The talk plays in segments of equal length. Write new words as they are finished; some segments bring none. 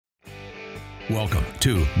Welcome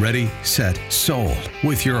to Ready, Set, Sold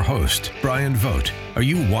with your host, Brian Vogt. Are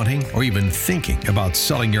you wanting or even thinking about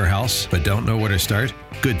selling your house but don't know where to start?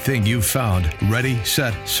 Good thing you found Ready,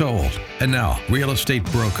 Set, Sold. And now, real estate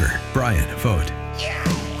broker, Brian Vogt.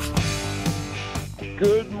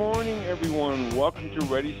 Good morning, everyone. Welcome to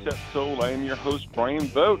Ready, Set, Sold. I am your host, Brian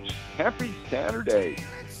Vogt. Happy Saturday.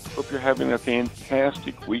 Hope you're having a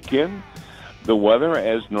fantastic weekend. The weather,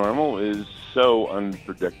 as normal, is so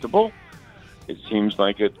unpredictable. It seems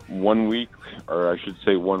like it one week, or I should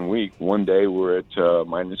say 1 week, one day we're at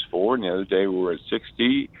 -4, and the other day we're at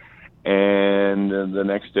 60, and the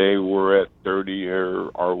next day we're at 30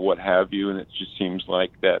 or what have you, and it just seems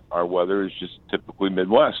like that our weather is just typically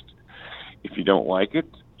Midwest. If you don't like it,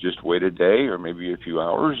 just wait a day or maybe a few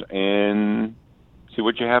hours and see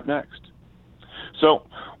what you have next. So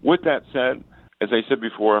with that said, as I said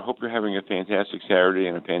before, I hope you're having a fantastic Saturday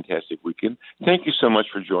and a fantastic weekend. Thank you so much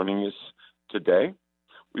for joining us today.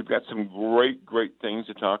 We've got some great things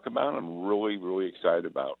to talk about. I'm really excited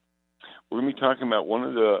about. We're going to be talking about one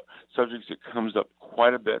of the subjects that comes up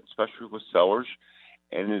quite a bit, especially with sellers.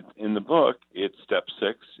 And in the book, it's step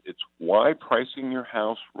 6. It's why pricing your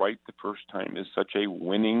house right the first time is such a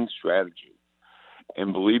winning strategy.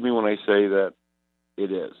 And believe me when I say that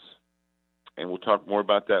it is. And we'll talk more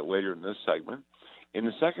about that later in this segment. In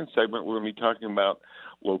the second segment, we're going to be talking about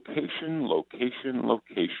location.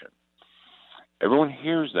 Everyone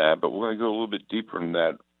hears that, but we're going to go a little bit deeper in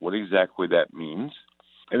that, what exactly that means.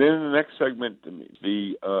 And then in the next segment,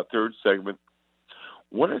 the third segment,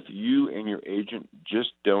 what if you and your agent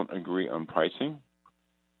just don't agree on pricing?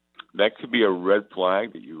 That could be a red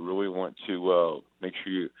flag that you really want to make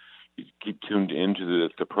sure you keep tuned into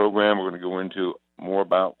the program. We're going to go into more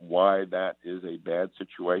about why that is a bad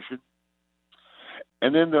situation.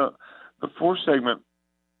 And then the fourth segment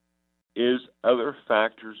is other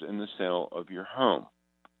factors in the sale of your home.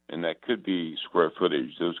 And that could be square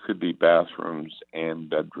footage. Those could be bathrooms and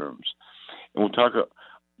bedrooms. And we'll talk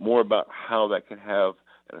more about how that can have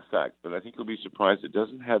an effect. But I think you'll be surprised it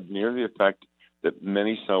doesn't have near the effect that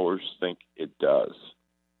many sellers think it does.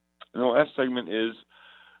 And the last segment is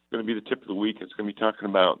going to be the tip of the week. It's going to be talking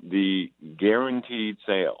about the guaranteed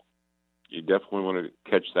sale. You definitely want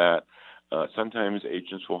to catch that. Sometimes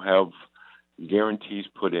agents will have guarantees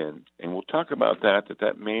put in, and we'll talk about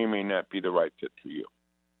that may or may not be the right fit for you.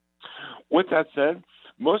 With that said,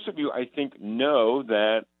 most of you, I think, know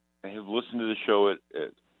that I have listened to the show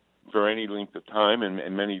for any length of time,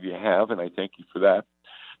 and many of you have, and I thank you for that.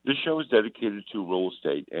 This show is dedicated to real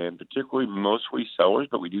estate, and particularly mostly sellers,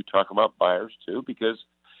 but we do talk about buyers too, because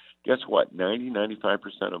guess what?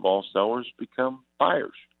 95% of all sellers become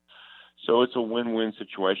buyers. So it's a win-win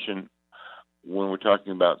situation when we're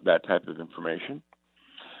talking about that type of information.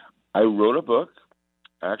 I wrote a book.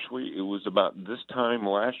 Actually, it was about this time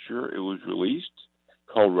last year it was released,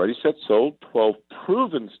 called Ready, Set, Sold, 12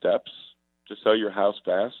 Proven Steps to Sell Your House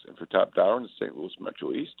Fast and for Top Dollar in the St. Louis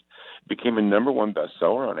Metro East. It became a #1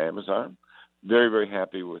 bestseller on Amazon. Very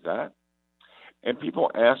happy with that. And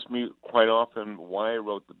people ask me quite often why I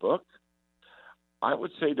wrote the book. I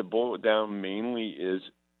would say to boil it down mainly is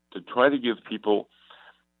to try to give people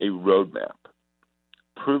a roadmap,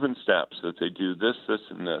 proven steps that they do this,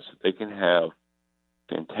 and this, they can have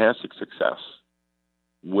fantastic success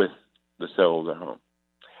with the sale of their home.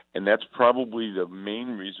 And that's probably the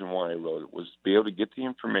main reason why I wrote it, was to be able to get the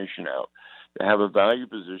information out, to have a value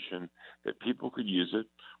position that people could use it.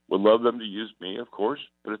 Would love them to use me, of course,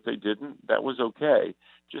 but if they didn't, that was okay,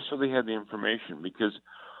 just so they had the information, because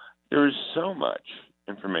there is so much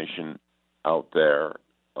information out there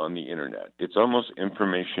on the internet. It's almost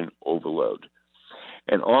information overload.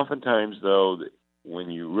 And oftentimes, though, when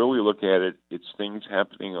you really look at it, it's things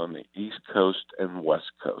happening on the East Coast and West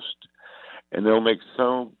Coast. And they'll make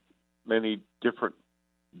so many different,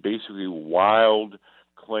 basically wild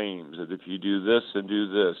claims that if you do this and do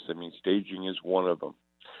this, I mean, staging is one of them.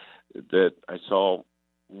 That I saw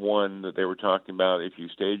one that they were talking about, if you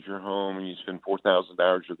stage your home and you spend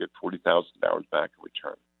 $4,000, you'll get $40,000 back in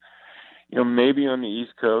return. You know, maybe on the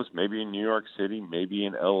East Coast, maybe in New York City, maybe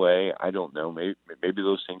in L.A., I don't know. Maybe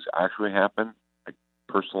those things actually happen. I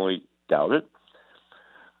personally doubt it.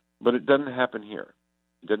 But it doesn't happen here.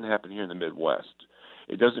 It doesn't happen here in the Midwest.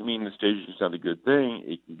 It doesn't mean the staging is not a good thing.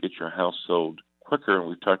 It can get your house sold quicker, and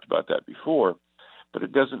we've talked about that before. But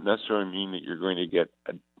it doesn't necessarily mean that you're going to get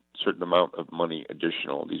a certain amount of money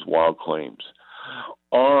additional, these wild claims.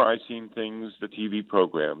 Or I've seen things, the TV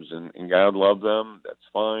programs, and God love them, that's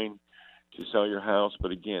fine, to sell your house.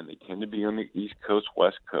 But again, they tend to be on the East Coast,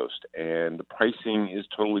 West Coast, and the pricing is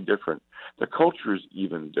totally different. The culture is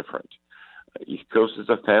even different. East Coast is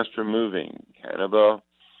a faster moving, kind of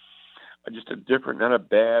just a different, not a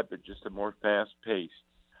bad, but just a more fast-paced,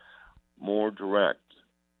 more direct.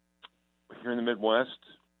 Here in the Midwest,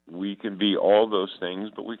 we can be all those things,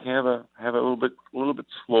 but we can have a little bit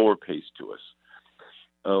slower pace to us,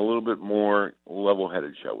 a little bit more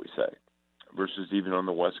level-headed, shall we say, versus even on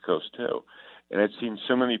the West Coast too. And I've seen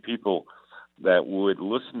so many people that would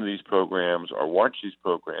listen to these programs or watch these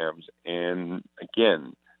programs, and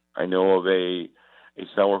again, I know of a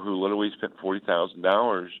seller who literally spent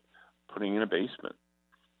 $40,000 putting in a basement.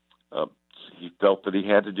 He felt that he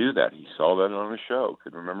had to do that. He saw that on a show,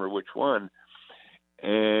 couldn't remember which one.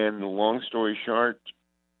 And long story short,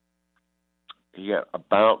 he got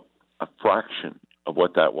about a fraction of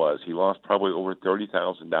what that was. He lost probably over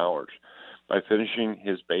 $30,000 by finishing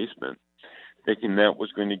his basement, thinking that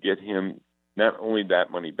was going to get him not only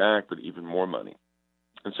that money back, but even more money.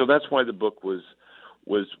 And so that's why the book was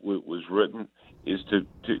written, is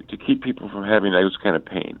to keep people from having those kind of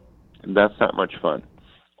pain. And that's not much fun.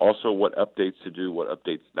 Also, what updates to do, what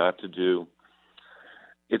updates not to do.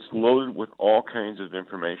 It's loaded with all kinds of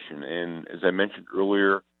information. And as I mentioned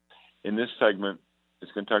earlier, in this segment,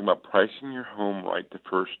 it's going to talk about pricing your home right the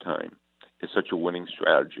first time. It's such a winning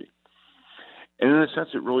strategy. And in a sense,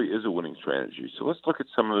 it really is a winning strategy. So let's look at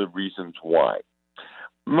some of the reasons why.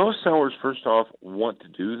 Most sellers, first off, want to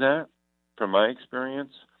do that. From my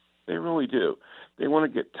experience, they really do. They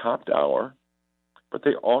want to get top dollar, but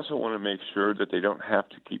they also want to make sure that they don't have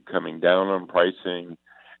to keep coming down on pricing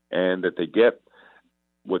and that they get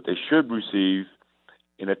what they should receive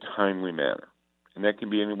in a timely manner. And that can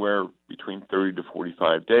be anywhere between 30 to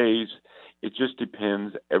 45 days. It just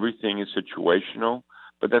depends. Everything is situational,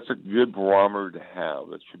 but that's a good barometer to have.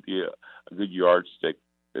 That should be a good yardstick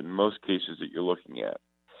in most cases that you're looking at.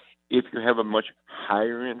 If you have a much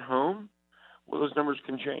higher end home, well, those numbers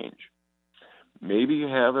can change. Maybe you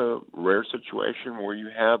have a rare situation where you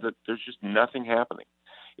have that there's just nothing happening.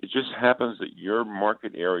 It just happens that your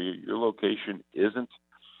market area, your location doesn't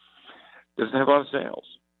have a lot of sales.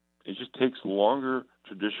 It just takes longer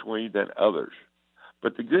traditionally than others.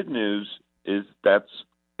 But the good news is that's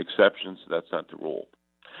exceptions. That's not the rule.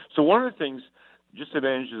 So one of the things, just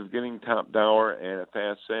advantages of getting top dollar and a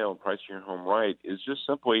fast sale and pricing your home right is just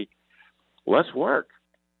simply less work.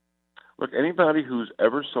 Look, anybody who's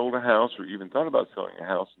ever sold a house or even thought about selling a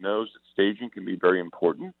house knows that staging can be very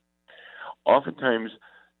important. Oftentimes,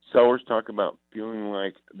 sellers talk about feeling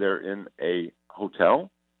like they're in a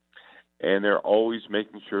hotel, and they're always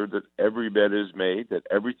making sure that every bed is made, that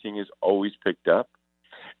everything is always picked up,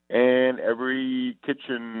 and every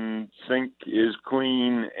kitchen sink is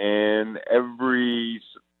clean, and every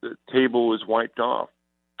table is wiped off.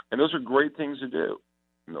 And those are great things to do.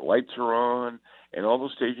 And the lights are on, and all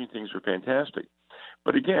those staging things are fantastic.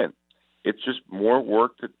 But again, it's just more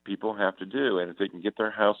work that people have to do. And if they can get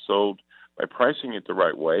their house sold by pricing it the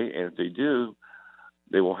right way, and if they do,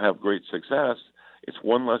 they will have great success. It's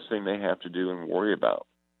one less thing they have to do and worry about.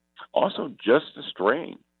 Also, just the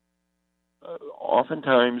strain.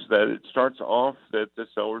 Oftentimes that it starts off that the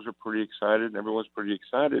sellers are pretty excited and everyone's pretty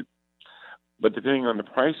excited. But depending on the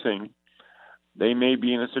pricing, they may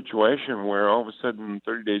be in a situation where all of a sudden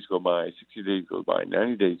 30 days go by, 60 days go by,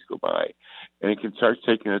 90 days go by, and it can start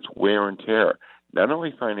taking its wear and tear, not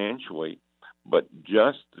only financially, but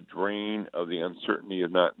just the drain of the uncertainty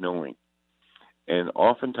of not knowing. And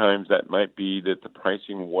oftentimes that might be that the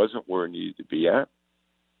pricing wasn't where it needed to be at.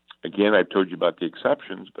 Again, I've told you about the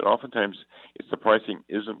exceptions, but oftentimes it's the pricing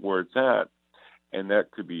isn't where it's at, and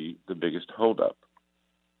that could be the biggest holdup.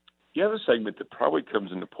 The other segment that probably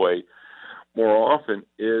comes into play more often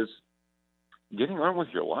is getting on with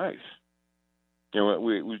your life. You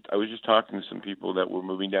know, I was just talking to some people that were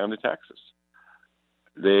moving down to Texas.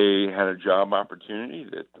 They had a job opportunity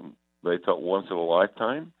that they felt once in a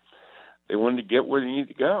lifetime. They wanted to get where they needed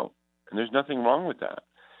to go, and there's nothing wrong with that.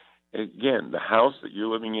 Again, the house that you're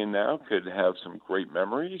living in now could have some great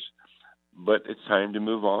memories, but it's time to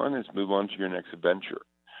move on. It's move on to your next adventure.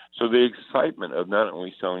 So the excitement of not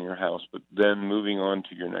only selling your house, but then moving on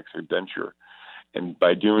to your next adventure. And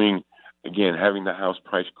by doing, again, having the house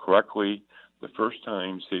priced correctly the first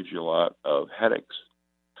time saves you a lot of headaches.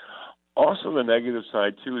 Also, the negative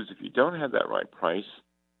side, too, is if you don't have that right price,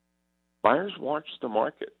 buyers watch the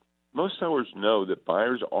market. Most sellers know that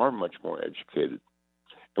buyers are much more educated.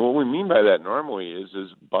 And what we mean by that normally is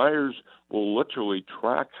buyers will literally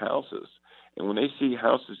track houses. And when they see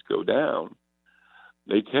houses go down,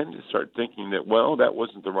 they tend to start thinking that, well, that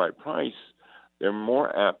wasn't the right price. They're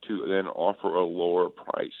more apt to then offer a lower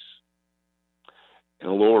price. And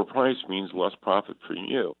a lower price means less profit for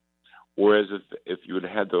you. Whereas if you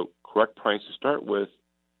had the correct price to start with,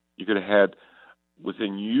 you could have had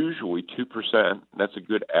within usually 2%. That's a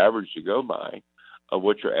good average to go by of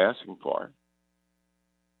what you're asking for.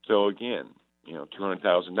 So again, $200,000,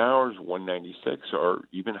 $196, or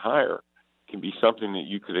even higher can be something that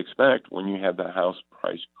you could expect when you have the house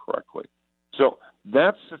priced correctly. So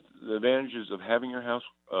that's the advantages of having your house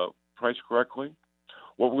priced correctly.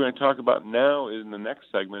 What we're going to talk about now in the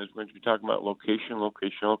next segment is we're going to be talking about location,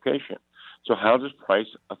 location, location. So how does price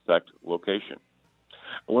affect location?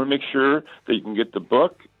 I want to make sure that you can get the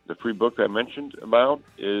book. The free book that I mentioned about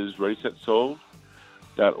is ReadySetSold.org.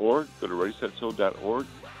 Go to ReadySetSold.org.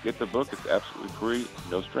 Get the book. It's absolutely free,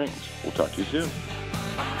 no strings. We'll talk to you soon.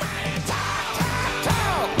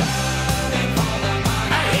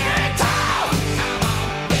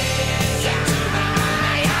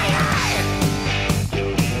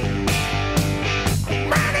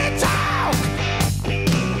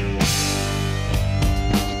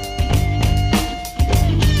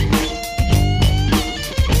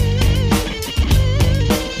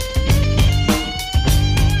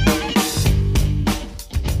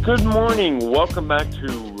 Good morning. Welcome back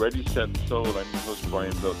to Ready, Set, Sold. I'm your host,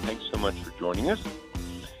 Brian Vogt. Thanks so much for joining us.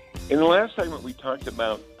 In the last segment, we talked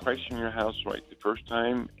about pricing your house right the first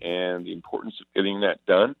time and the importance of getting that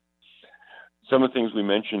done. Some of the things we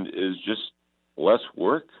mentioned is just less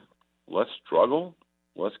work, less struggle,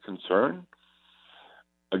 less concern.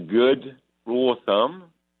 A good rule of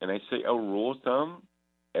thumb, and I say a rule of thumb,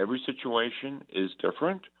 every situation is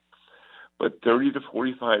different. But 30 to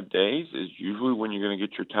 45 days is usually when you're going to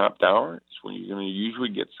get your top dollar. It's when you're going to usually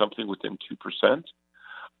get something within 2%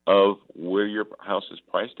 of where your house is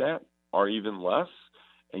priced at, or even less.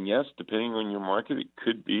 And yes, depending on your market, it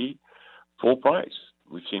could be full price.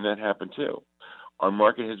 We've seen that happen too. Our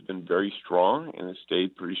market has been very strong and has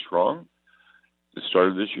stayed pretty strong the start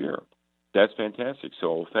of this year. That's fantastic.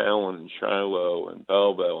 So O'Fallon and Shiloh and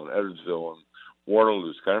Belleville and Edwardsville and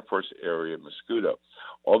Waterloo, Skyforce area, Mosquito,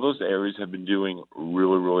 all those areas have been doing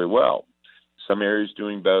really, really well. Some areas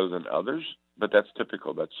doing better than others, but that's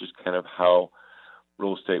typical. That's just kind of how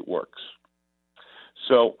real estate works.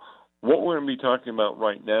 So what we're going to be talking about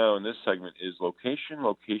right now in this segment is location,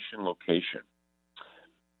 location, location.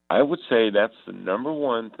 I would say that's the number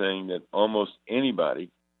one thing that almost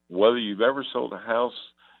anybody, whether you've ever sold a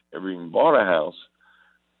house, ever even bought a house,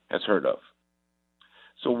 has heard of.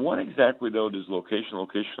 So what exactly, though, does location,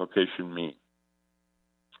 location, location mean?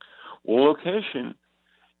 Well, location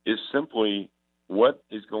is simply what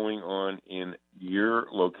is going on in your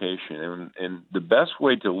location. And the best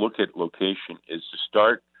way to look at location is to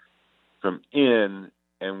start from in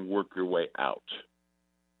and work your way out.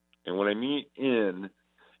 And what I mean in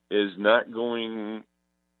is not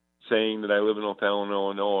saying that I live in O'Fallon,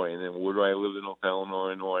 Illinois, and then where do I live in O'Fallon,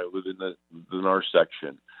 Illinois? I live in the north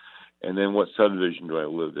section. And then what subdivision do I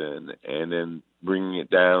live in? And then bringing it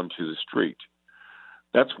down to the street.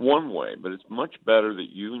 That's one way, but it's much better that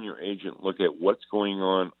you and your agent look at what's going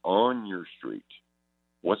on your street,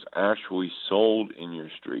 what's actually sold in your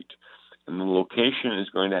street. And the location is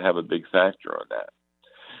going to have a big factor on that.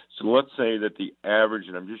 So let's say that the average,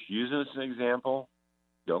 and I'm just using this as an example,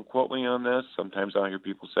 don't quote me on this. Sometimes I'll hear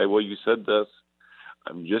people say, well, you said this.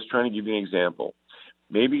 I'm just trying to give you an example.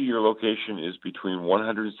 Maybe your location is between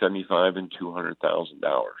 $175,000 and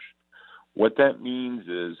 $200,000. What that means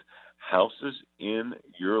is houses in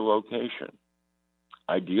your location,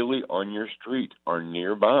 ideally on your street or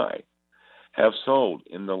nearby, have sold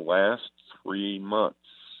in the last 3 months.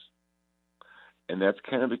 And that's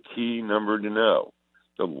kind of a key number to know.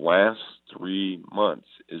 The last 3 months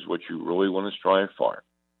is what you really want to strive for.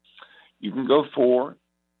 You can go 4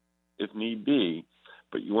 if need be,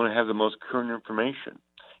 but you want to have the most current information.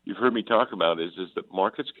 You've heard me talk about is that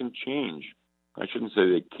markets can change. I shouldn't say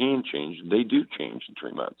they can change. They do change in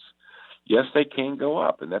 3 months. Yes, they can go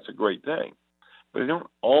up, and that's a great thing. But they don't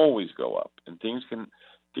always go up, and things can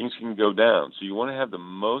go down. So you want to have the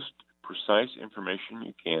most precise information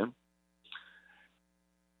you can.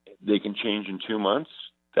 They can change in 2 months.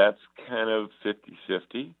 That's kind of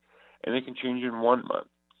 50-50. And they can change in 1 month.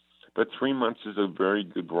 But 3 months is a very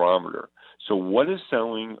good barometer. So what is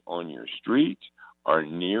selling on your street or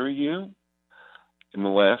near you in the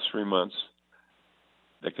last 3 months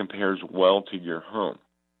that compares well to your home?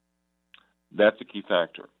 That's a key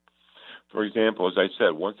factor. For example, as I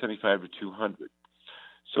said, 175 to 200.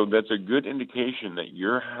 So that's a good indication that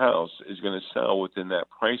your house is going to sell within that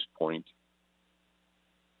price point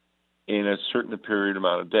in a certain period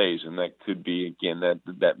amount of days, and that could be, again,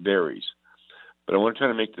 that varies. But I want to try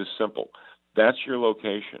to make this simple. That's your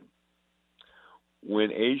location.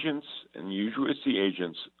 When agents, and usually it's the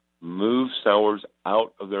agents, move sellers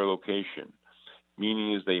out of their location,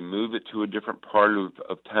 meaning is they move it to a different part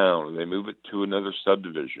of town, or they move it to another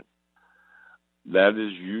subdivision, that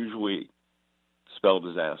is usually spell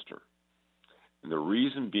disaster. And the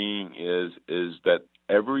reason being is that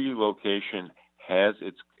every location has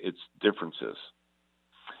its differences.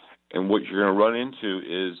 And what you're going to run into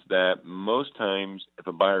is that most times if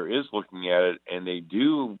a buyer is looking at it and they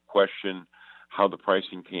do question how the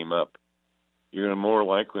pricing came up, you're going to more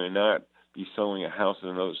likely than not be selling a house in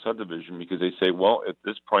another subdivision because they say, well, if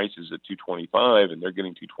this price is at $225 and they're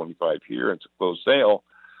getting $225 here and it's a closed sale,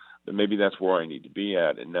 then maybe that's where I need to be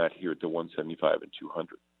at and not here at the $175 and $200.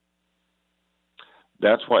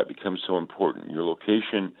 That's why it becomes so important. Your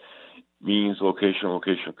location means location,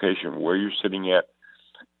 where you're sitting at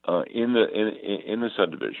in the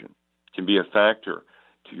subdivision can be a factor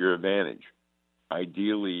to your advantage.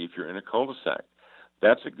 Ideally, if you're in a cul-de-sac,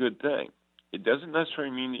 that's a good thing. It doesn't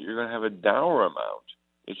necessarily mean that you're going to have a dower amount.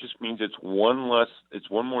 It just means it's one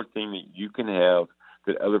more thing that you can have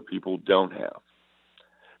that other people don't have.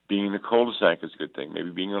 Being in a cul-de-sac is a good thing. Maybe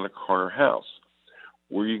being on a corner house.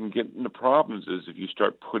 Where you can get into problems is if you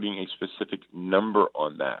start putting a specific number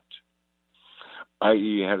on that. I.e.,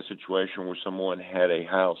 you had a situation where someone had a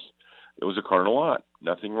house that was a corner lot.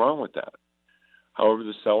 Nothing wrong with that. However,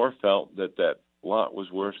 the seller felt that corner lot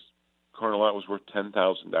was worth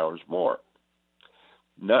 $10,000 more.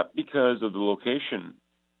 Not because of the location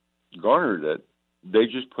garnered it, they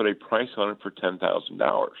just put a price on it for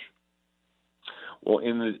 $10,000. Well,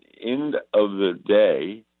 in the end of the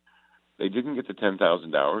day, they didn't get the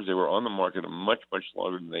 $10,000. They were on the market much, much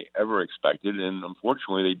longer than they ever expected, and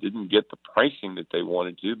unfortunately, they didn't get the pricing that they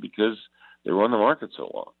wanted to because they were on the market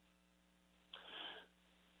so long.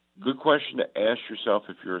 Good question to ask yourself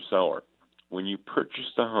if you're a seller. When you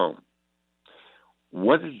purchased the home,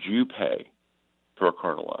 what did you pay for a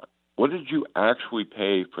corner lot? What did you actually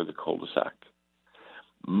pay for the cul-de-sac?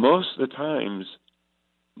 Most of the times,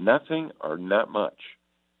 nothing or not much.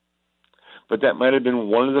 But that might have been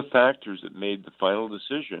one of the factors that made the final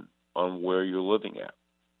decision on where you're living at.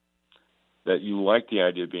 That you liked the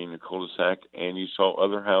idea of being in a cul-de-sac and you saw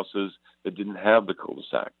other houses that didn't have the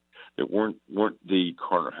cul-de-sac, that weren't the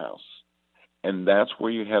corner house. And that's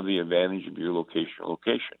where you have the advantage of your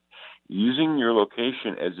location. Using your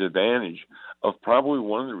location as an advantage of probably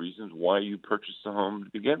one of the reasons why you purchased the home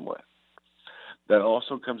to begin with. That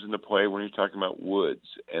also comes into play when you're talking about woods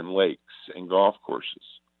and lakes and golf courses.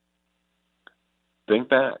 Think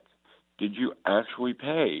back. Did you actually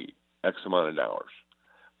pay X amount of dollars?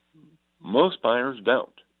 Most buyers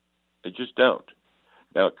don't. They just don't.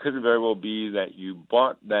 Now, it could very well be that you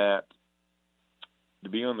bought that to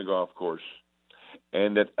be on the golf course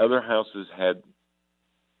and that other houses had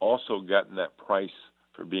also gotten that price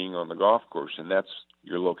for being on the golf course, and that's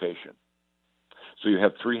your location. So you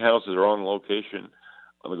have three houses that are on location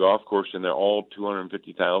on the golf course, and they're all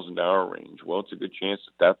 $250,000 range. Well, it's a good chance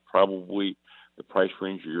that that's probably the price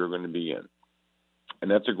range you're going to be in. And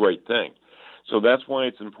that's a great thing. So that's why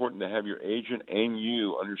it's important to have your agent and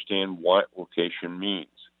you understand what location means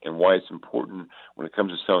and why it's important when it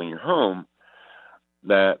comes to selling your home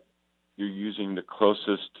that you're using the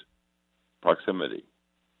closest proximity.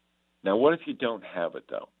 Now, what if you don't have it,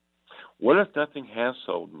 though? What if nothing has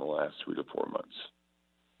sold in the last 3 to 4 months?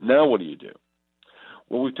 Now what do you do?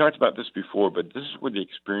 Well, we've talked about this before, but this is where the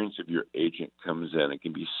experience of your agent comes in. It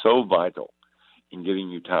can be so vital in getting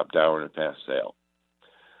you top dollar in a fast sale.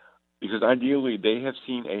 Because ideally, they have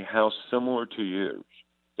seen a house similar to yours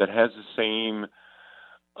that has the same,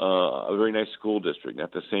 a very nice school district,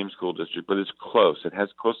 not the same school district, but it's close. It has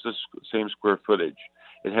close to the same square footage.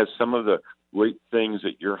 It has some of the great things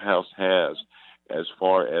that your house has as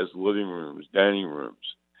far as living rooms, dining rooms.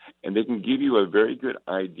 And they can give you a very good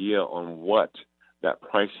idea on what that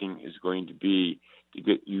pricing is going to be to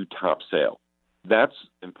get you top sale. That's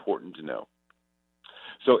important to know.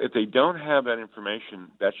 So if they don't have that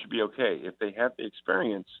information, that should be okay. If they have the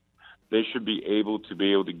experience, they should be able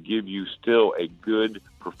to give you still a good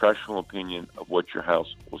professional opinion of what your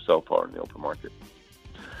house will sell for in the open market.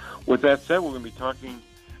 With that said, we're going to be talking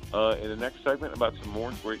in the next segment about some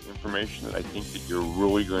more great information that I think that you're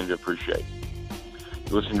really going to appreciate.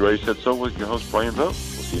 You're listening to Ready, Set, Sold with your host, Brian Vogt. We'll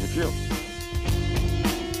see you in a few.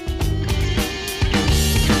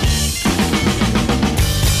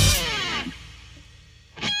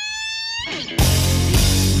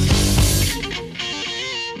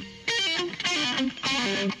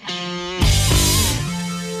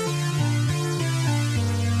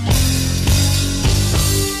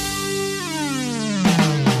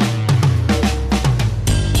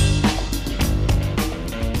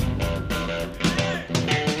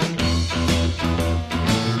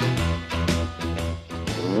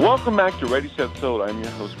 Welcome back to Ready, Set, Sold. I'm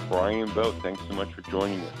your host, Brian Vogt. Thanks so much for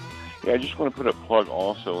joining us. Yeah, I just want to put a plug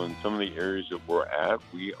also in some of the areas that we're at.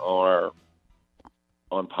 We are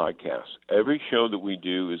on podcasts. Every show that we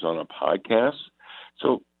do is on a podcast.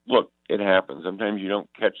 So, look, it happens. Sometimes you don't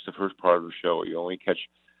catch the first part of the show, or you only catch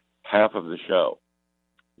half of the show.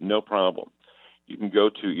 No problem. You can go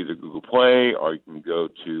to either Google Play or you can go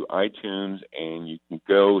to iTunes, and you can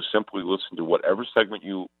go simply listen to whatever segment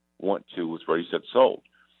you want to with Ready, Set, Sold.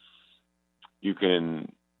 You can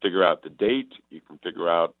figure out the date. You can figure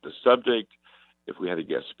out the subject. If we had a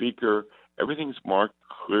guest speaker, everything's marked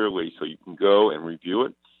clearly so you can go and review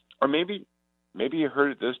it. Or maybe you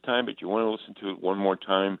heard it this time, but you want to listen to it one more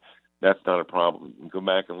time. That's not a problem. You can go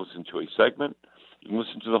back and listen to a segment. You can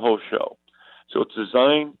listen to the whole show. So it's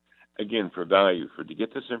designed, again, for value, to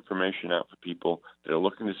get this information out for people that are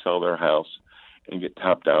looking to sell their house and get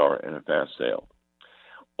top dollar and a fast sale.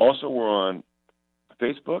 Also, we're on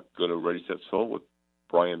Facebook. Go to Ready, Set, Sold with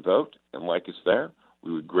Brian Vogt and like us there.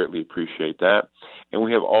 We would greatly appreciate that. And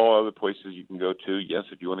we have all other places you can go to. Yes,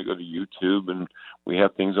 if you want to go to YouTube, and we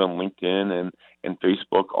have things on LinkedIn and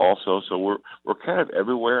Facebook also. So we're kind of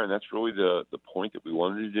everywhere, and that's really the point that we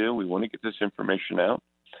wanted to do. We want to get this information out.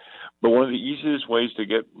 But one of the easiest ways to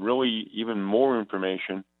get really even more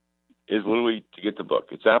information is literally to get the book.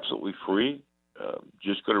 It's absolutely free.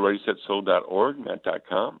 Just go to ReadySetSold.org, not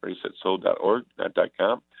 .com, ReadySetSold.org, not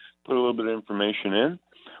 .com. Put a little bit of information in.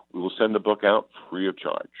 We will send the book out free of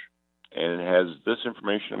charge. And it has this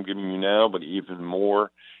information I'm giving you now, but even more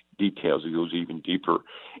details. It goes even deeper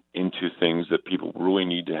into things that people really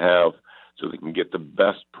need to have so they can get the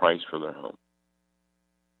best price for their home.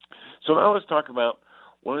 So now let's talk about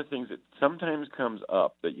one of the things that sometimes comes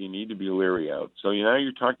up that you need to be leery of. So now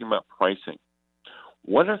you're talking about pricing.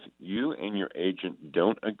 What if you and your agent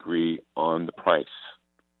don't agree on the price?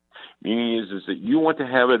 Meaning is that you want to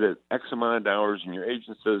have it at X amount of dollars, and your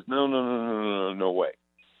agent says, no way.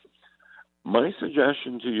 My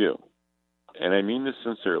suggestion to you, and I mean this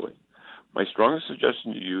sincerely, my strongest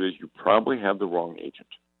suggestion to you is you probably have the wrong agent.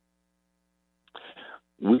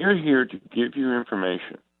 We are here to give you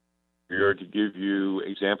information. We are to give you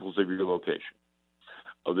examples of your location,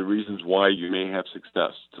 of the reasons why you may have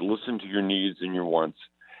success, to listen to your needs and your wants,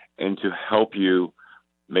 and to help you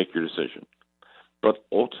make your decision. But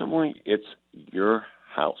ultimately, it's your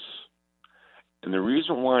house. And the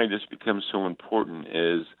reason why this becomes so important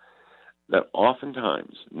is that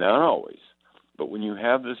oftentimes, not always, but when you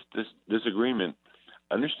have this disagreement,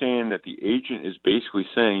 understand that the agent is basically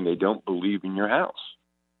saying they don't believe in your house.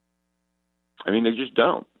 I mean, they just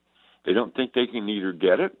don't. They don't think they can either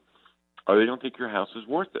get it, or they don't think your house is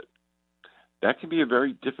worth it. That can be a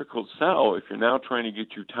very difficult sell if you're now trying to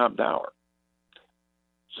get you top dollar.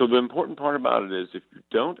 So the important part about it is if you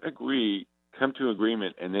don't agree, come to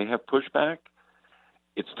agreement, and they have pushback,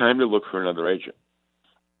 it's time to look for another agent.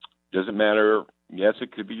 Doesn't matter. Yes,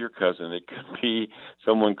 it could be your cousin. It could be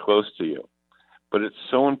someone close to you. But it's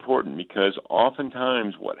so important because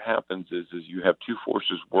oftentimes what happens is you have two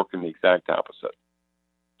forces working the exact opposite.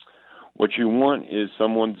 What you want is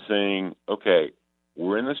someone saying, okay,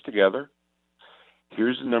 we're in this together.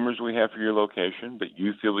 Here's the numbers we have for your location, but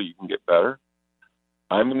you feel that you can get better.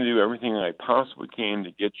 I'm going to do everything I possibly can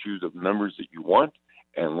to get you the numbers that you want,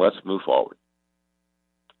 and let's move forward.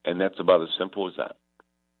 And that's about as simple as that.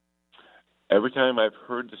 Every time I've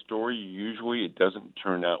heard the story, usually it doesn't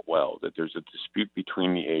turn out well, that there's a dispute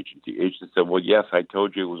between the agent. The agent said, well, yes, I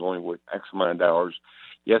told you it was only worth X amount of dollars.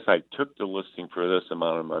 Yes, I took the listing for this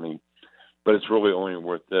amount of money, but it's really only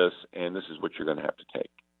worth this, and this is what you're going to have to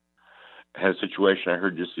take. I had a situation I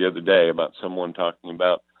heard just the other day about someone talking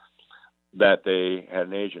about that they had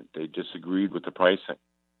an agent. They disagreed with the pricing.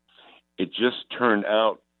 It just turned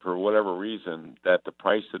out, for whatever reason, that the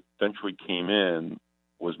price that eventually came in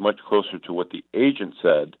was much closer to what the agent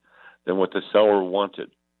said than what the seller wanted.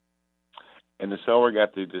 And the seller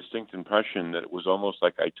got the distinct impression that it was almost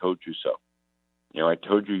like, I told you so. You know, I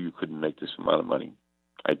told you you couldn't make this amount of money.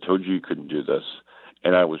 I told you couldn't do this,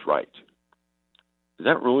 and I was right. Is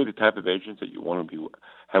that really the type of agent that you want to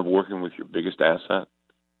have working with your biggest asset?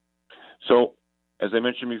 So, as I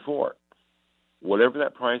mentioned before, whatever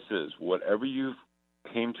that price is, whatever you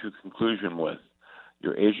came to a conclusion with,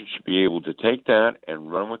 your agent should be able to take that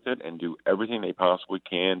and run with it and do everything they possibly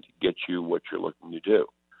can to get you what you're looking to do.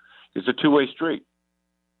 It's a two-way street.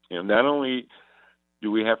 You know, not only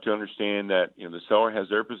do we have to understand that, you know, the seller has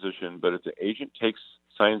their position, but if the agent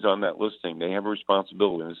signs on that listing, they have a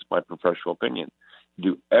responsibility, and this is my professional opinion,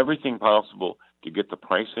 do everything possible to get the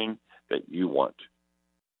pricing that you want.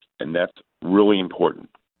 And that's really important.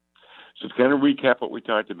 So to kind of recap what we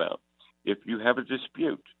talked about, if you have a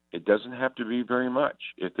dispute, it doesn't have to be very much.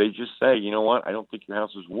 If they just say, you know what, I don't think your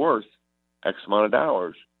house is worth X amount of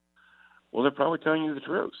dollars, well, they're probably telling you the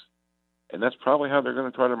truth. And that's probably how they're going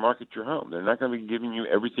to try to market your home. They're not going to be giving you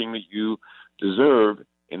everything that you deserve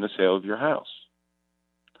in the sale of your house.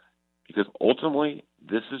 Because ultimately,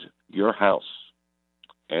 this is your house.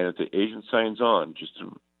 And if the agent signs on, just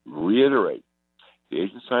to reiterate, the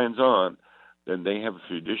agent signs on, then they have a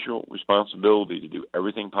judicial responsibility to do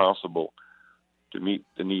everything possible to meet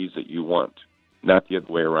the needs that you want, not the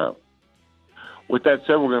other way around. With that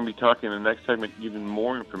said, we're going to be talking in the next segment even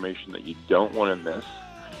more information that you don't want to miss.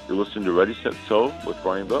 You're listening to Ready, Set, Sold with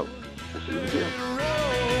Brian Vogt. We'll see you again.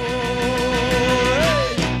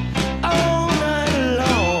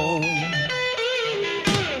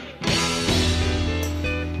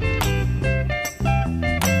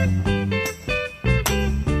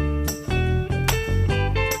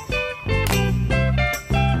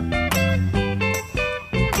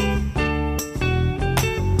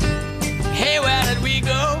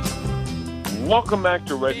 Welcome back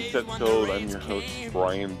to Ready, Set, Sold. I'm your host,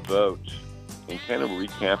 Brian Vogt. And kind of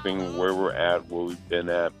recapping where we're at, where we've been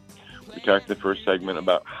at, we talked in the first segment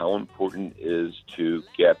about how important it is to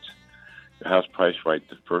get the house price right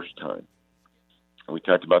the first time. And we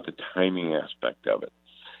talked about the timing aspect of it.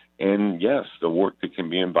 And yes, the work that can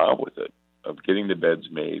be involved with it, of getting the beds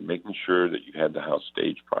made, making sure that you had the house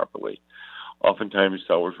staged properly. Oftentimes,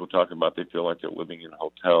 sellers will talk about they feel like they're living in a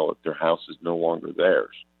hotel if their house is no longer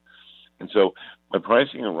theirs. And so by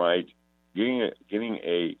pricing it right, getting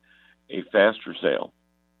a faster sale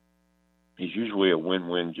is usually a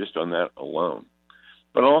win-win just on that alone.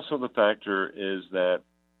 But also the factor is that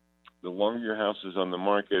the longer your house is on the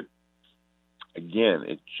market, again,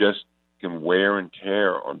 it just can wear and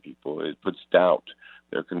tear on people. It puts doubt,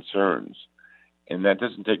 their concerns. And that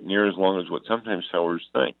doesn't take near as long as what sometimes sellers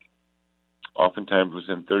think. Oftentimes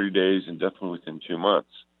within 30 days and definitely within 2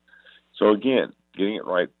 months. So again, getting it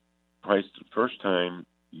right, priced the first time,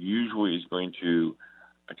 usually is going to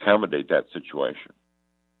accommodate that situation.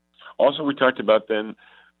 Also, we talked about then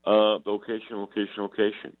location,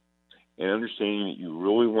 and understanding that you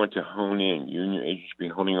really want to hone in. You and your agent should be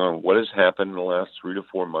honing on what has happened in the last 3 to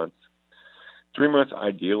 4 months. 3 months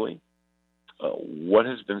ideally. What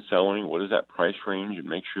has been selling? What is that price range? And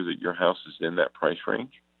make sure that your house is in that price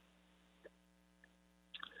range.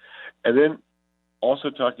 And then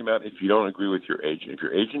also talking about if you don't agree with your agent. If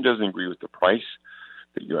your agent doesn't agree with the price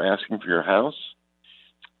that you're asking for your house,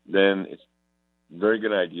 then it's a very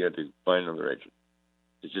good idea to find another agent.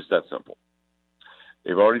 It's just that simple.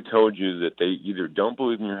 They've already told you that they either don't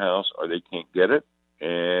believe in your house or they can't get it,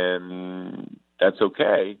 and that's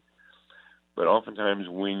okay. But oftentimes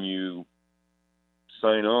when you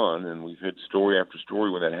sign on, and we've had story after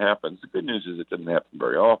story when that happens, the good news is it doesn't happen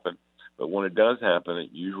very often, but when it does happen, it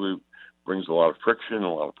usually brings a lot of friction,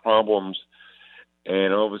 a lot of problems,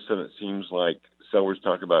 and all of a sudden it seems like sellers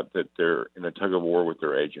talk about that they're in a tug of war with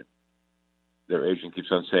their agent. Their agent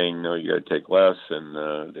keeps on saying, no, you got to take less,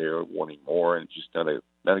 and they're wanting more, and it's just not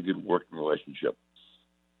a good working relationship.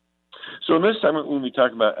 So in this segment, when we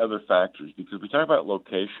talk about other factors, because we talk about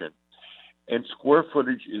location, and square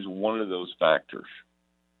footage is one of those factors.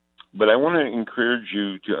 But I want to encourage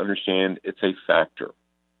you to understand it's a factor.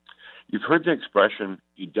 You've heard the expression,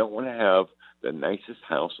 you don't want to have the nicest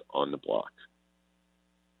house on the block.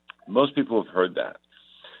 Most people have heard that.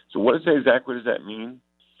 So what exactly does that mean?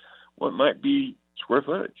 Well, it might be square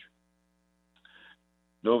footage.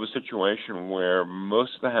 Know of a situation where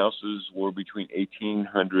most of the houses were between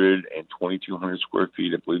 1,800 and 2,200 square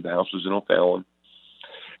feet. I believe the house was in O'Fallon.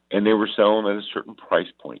 And they were selling at a certain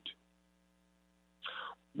price point.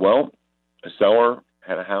 Well, a seller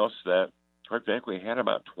had a house that, quite frankly, had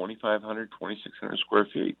about 2,500, 2,600 square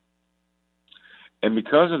feet. And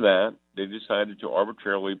because of that, they decided to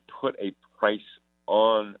arbitrarily put a price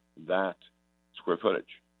on that square footage.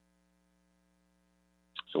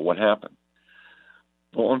 So what happened?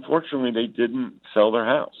 Well, unfortunately, they didn't sell their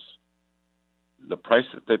house. The price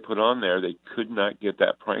that they put on there, they could not get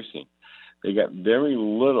that pricing. They got very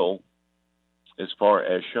little as far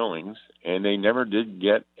as showings, and they never did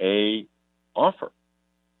get a offer.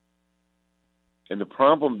 And the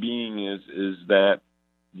problem being is that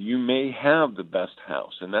you may have the best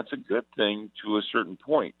house, and that's a good thing to a certain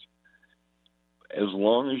point, as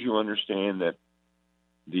long as you understand that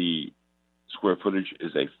the square footage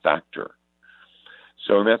is a factor.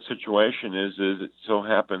 So in that situation is it so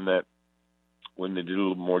happened that when they did a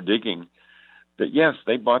little more digging, that yes,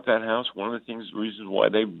 they bought that house. One of the reasons why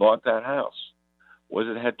they bought that house was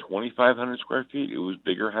it had 2,500 square feet. It was a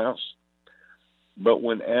bigger house. But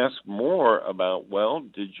when asked more about, well,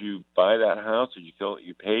 did you buy that house? Did you feel that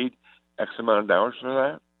you paid X amount of dollars for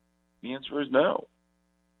that? The answer is no.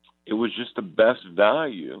 It was just the best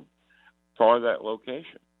value for that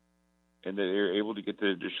location, and that they're able to get the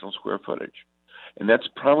additional square footage. And that's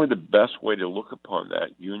probably the best way to look upon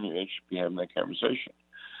that. You and your agent should be having that conversation.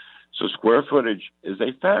 So square footage is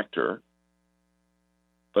a factor,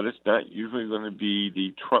 but it's not usually going to be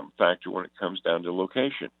the trump factor when it comes down to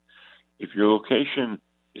location. If your location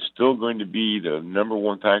is still going to be the number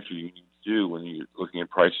one factor you need to do when you're looking at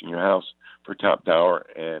pricing your house for top dollar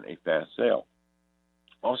and a fast sale.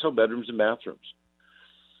 Also, bedrooms and bathrooms.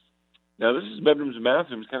 Now, this is bedrooms and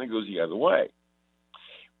bathrooms kind of goes the other way.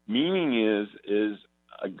 Meaning is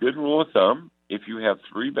a good rule of thumb, if you have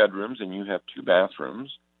 3 bedrooms and you have 2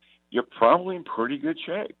 bathrooms, you're probably in pretty good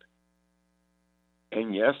shape.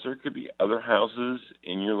 And yes, there could be other houses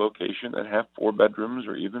in your location that have 4 bedrooms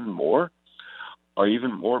or even more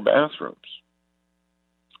bathrooms.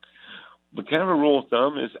 But kind of a rule of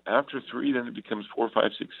thumb is after 3, then it becomes 4,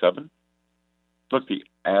 5, 6, 7. Look, the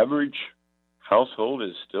average household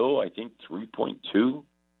is still, I think, 3.2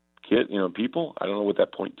 people. I don't know what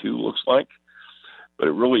that 0.2 looks like, but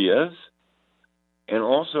it really is. And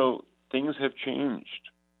also, things have changed.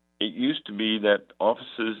 It used to be that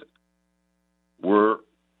offices were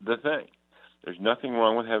the thing. There's nothing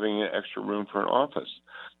wrong with having an extra room for an office,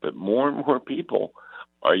 but more and more people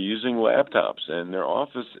are using laptops, and their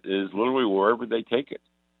office is literally wherever they take it.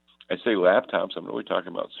 I say laptops, I'm really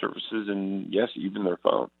talking about services and, yes, even their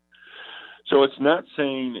phone. So it's not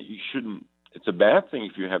saying that you shouldn't. It's a bad thing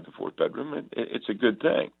if you have the 4th bedroom. It's a good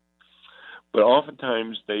thing. But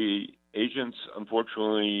oftentimes the agents,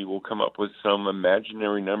 unfortunately, will come up with some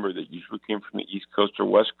imaginary number that usually came from the East Coast or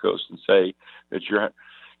West Coast and say that your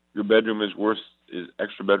bedroom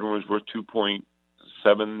extra bedroom is worth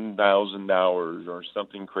 $2,700 or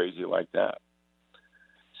something crazy like that.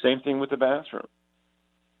 Same thing with the bathroom.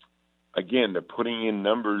 Again, they're putting in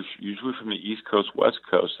numbers usually from the East Coast, West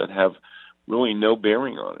Coast that have really no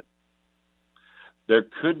bearing on it. There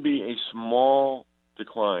could be a small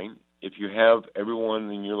decline if you have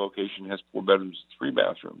everyone in your location has 4 bedrooms, 3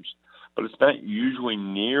 bathrooms, but it's not usually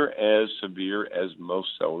near as severe as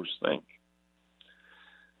most sellers think.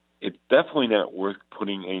 It's definitely not worth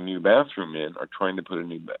putting a new bathroom in or trying to put a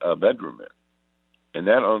new bedroom in. And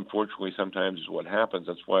that, unfortunately, sometimes is what happens.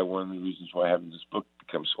 That's why one of the reasons why having this book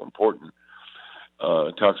becomes so important.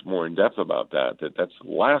 It talks more in depth about that's the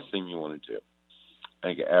last thing you want to do. I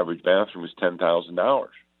think an average bathroom is $10,000.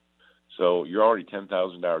 So you're already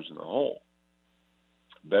 $10,000 in the hole.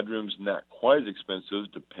 Bedroom's not quite as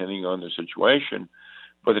expensive depending on the situation,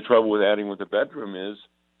 but the trouble with adding with a bedroom is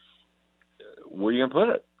where are you going to put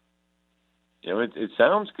it? It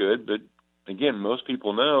sounds good, but again, most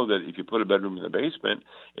people know that if you put a bedroom in the basement,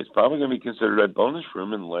 it's probably going to be considered a bonus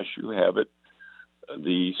room unless you have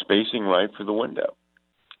the spacing right for the window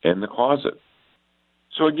and the closet.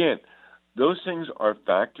 So again, those things are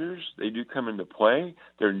factors. They do come into play.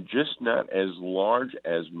 They're just not as large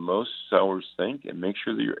as most sellers think, and make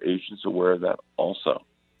sure that your agent's aware of that also.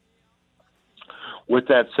 With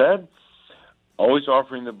that said, always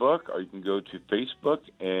offering the book, or you can go to Facebook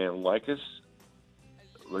and like us,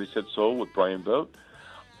 Ready, Set, Sold with Brian Vogt,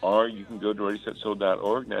 or you can go to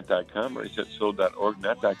ReadySetSold.org, not.com, ReadySetSold.org,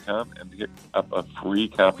 not.com, and pick up a free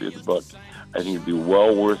copy of the book. I think it'd be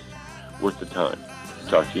well worth the time.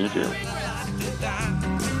 Talk to you soon.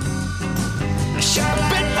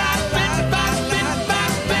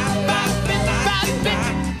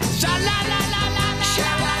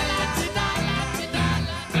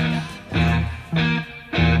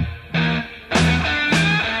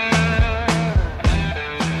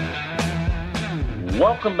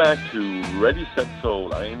 Welcome back to Ready, Set,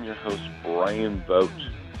 Sold. I am your host, Brian Vogt.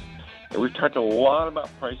 And we've talked a lot about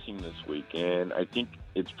pricing this week, and I think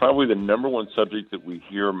it's probably the number one subject that we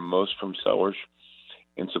hear most from sellers.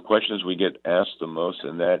 And it's the questions we get asked the most,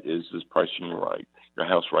 and that is pricing your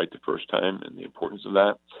house right the first time, and the importance of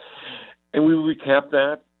that. And we recapped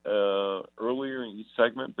that earlier in each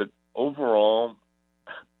segment, but overall,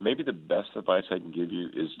 maybe the best advice I can give you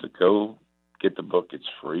is to go get the book. It's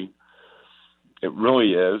free. It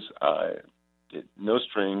really is. No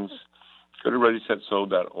strings. Go to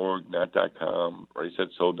ReadySetSold.org, not.com,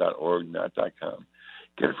 ReadySetSold.org, not.com.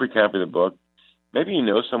 Get a free copy of the book. Maybe you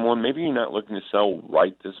know someone. Maybe you're not looking to sell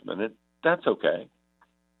right this minute. That's okay.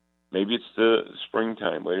 Maybe it's the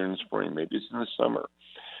springtime, later in the spring. Maybe it's in the summer.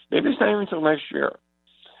 Maybe it's not even until next year.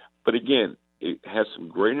 But again, it has some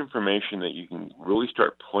great information that you can really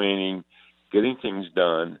start planning, getting things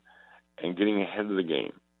done, and getting ahead of the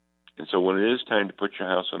game. And so when it is time to put your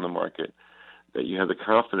house on the market, that you have the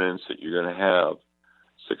confidence that you're going to have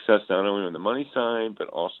success not only on the money side, but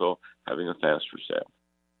also having a faster sale.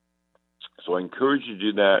 So I encourage you to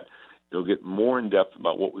do that. You'll get more in depth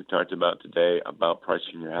about what we've talked about today, about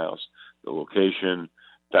pricing your house, the location,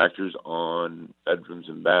 factors on bedrooms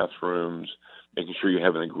and bathrooms, making sure you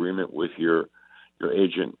have an agreement with your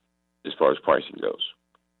agent as far as pricing goes,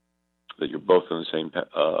 that you're both on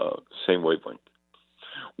the same wavelength.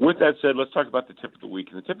 With that said, let's talk about the tip of the week.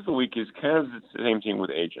 And the tip of the week is kind of the same thing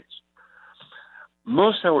with agents.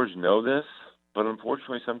 Most sellers know this, but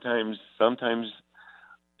unfortunately sometimes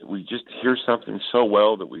we just hear something so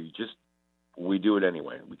well that we do it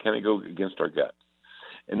anyway. We kind of go against our gut.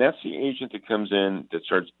 And that's the agent that comes in that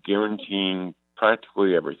starts guaranteeing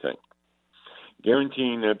practically everything.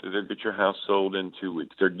 Guaranteeing that they'll get your house sold in 2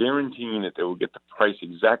 weeks. They're guaranteeing that they will get the price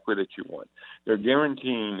exactly that you want. They're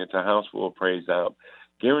guaranteeing that the house will appraise out.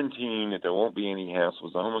 Guaranteeing that there won't be any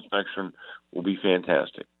hassles. The home inspection will be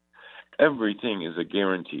fantastic. Everything is a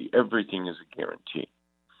guarantee. Everything is a guarantee.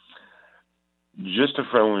 Just a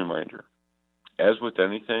friendly reminder, as with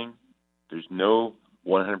anything, there's no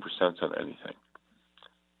 100% on anything.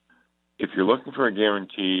 If you're looking for a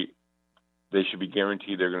guarantee, they should be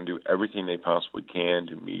guaranteed they're going to do everything they possibly can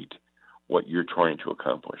to meet what you're trying to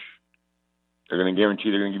accomplish. They're going to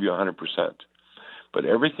guarantee they're going to give you 100%. But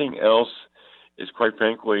everything else is, quite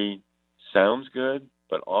frankly, sounds good,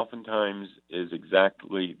 but oftentimes is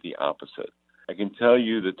exactly the opposite. I can tell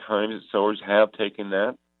you the times that sellers have taken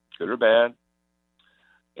that, good or bad,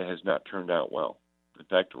 it has not turned out well. In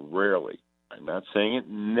fact, rarely. I'm not saying it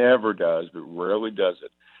never does, but rarely does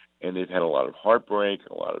it. And they've had a lot of heartbreak,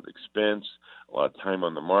 a lot of expense, a lot of time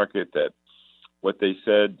on the market that what they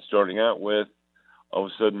said starting out with, all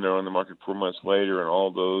of a sudden they're on the market 4 months later and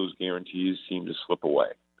all those guarantees seem to slip away.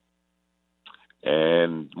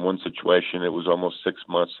 And one situation, it was almost 6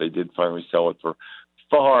 months. They did finally sell it for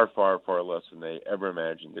far, far, far less than they ever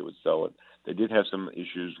imagined they would sell it. They did have some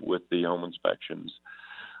issues with the home inspections.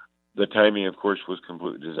 The timing, of course, was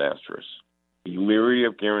completely disastrous. Be leery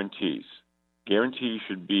of guarantees. Guarantees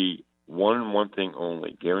should be one thing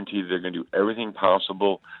only. Guarantee they're going to do everything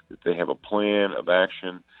possible, that they have a plan of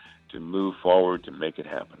action to move forward to make it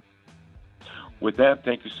happen. With that,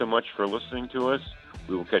 thank you so much for listening to us.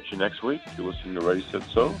 We will catch you next week. You're listening to Ready, Set,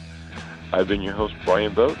 Sold. I've been your host,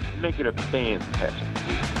 Brian Vogt. Make it a fantastic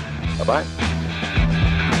week. Bye-bye.